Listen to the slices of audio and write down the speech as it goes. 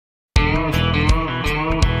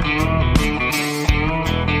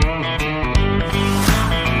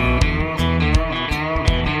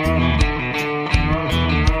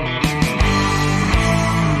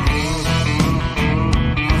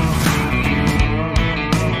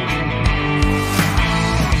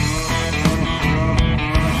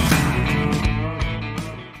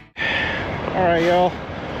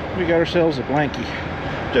got ourselves a blankie,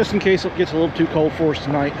 just in case it gets a little too cold for us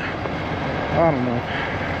tonight. I don't know.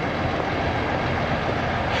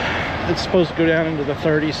 It's supposed to go down into the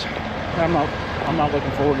 30s. I'm not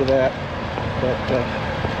looking forward to that, but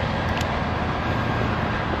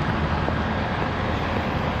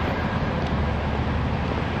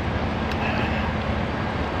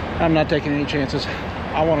I'm not taking any chances.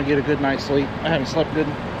 I want to get a good night's sleep. I haven't slept good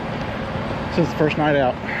since the first night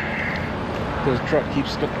out because the truck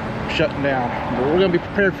keeps shutting down, but we're going to be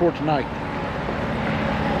prepared for it tonight.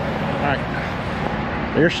 All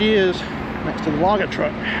right, there she is next to the logger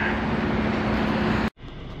truck.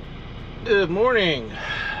 Good morning.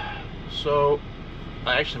 So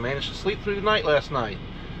I actually managed to sleep through the night last night.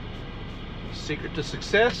 Secret to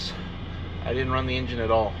success, I didn't run the engine at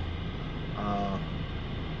all.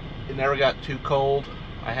 It never got too cold.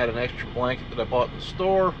 I had an extra blanket that I bought in the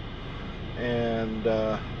store, and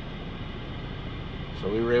so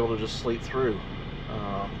we were able to just sleep through.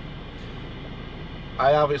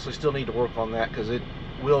 I obviously still need to work on that because it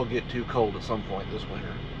will get too cold at some point this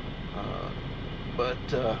winter, but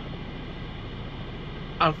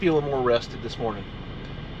I'm feeling more rested this morning.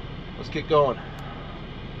 Let's get going.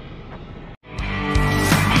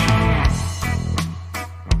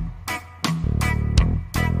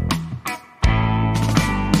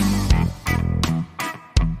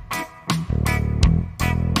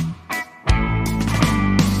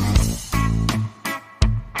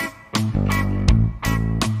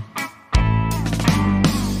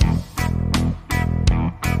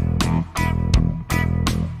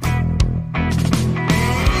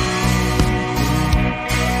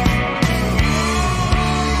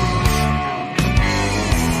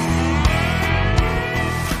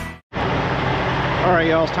 Alright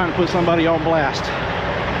y'all, it's time to put somebody on blast.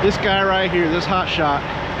 This guy right here, this hotshot,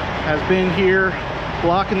 has been here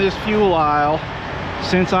blocking this fuel aisle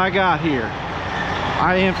since I got here.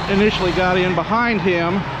 I initially got in behind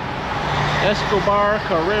him, Escobar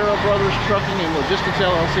Carrera Brothers Trucking and Logistics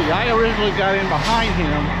LLC. I originally got in behind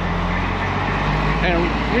him and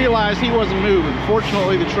realized he wasn't moving.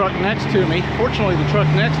 Fortunately, the truck next to me,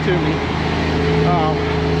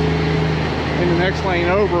 in the next lane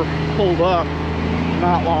over, pulled up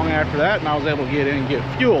not long after that, and I was able to get in and get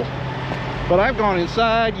fuel. But I've gone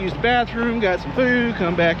inside, used the bathroom, got some food,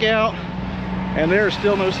 come back out, and there's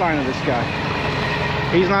still no sign of this guy.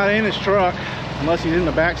 He's not in his truck unless he's in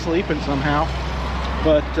the back sleeping somehow.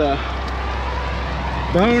 But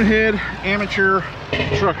bonehead amateur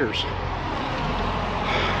truckers.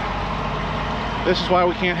 This is why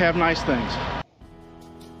we can't have nice things.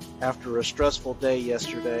 After a stressful day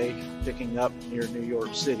yesterday picking up near New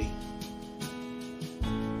York City,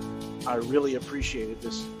 I really appreciated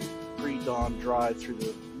this pre-dawn drive through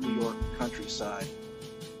the New York countryside.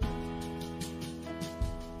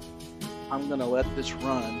 I'm going to let this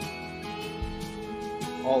run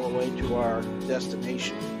all the way to our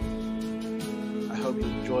destination. I hope you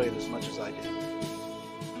enjoy it as much as I did.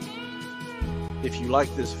 If you like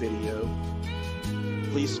this video,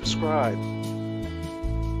 please subscribe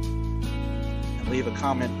and leave a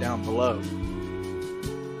comment down below.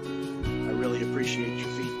 I really appreciate your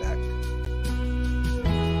feedback.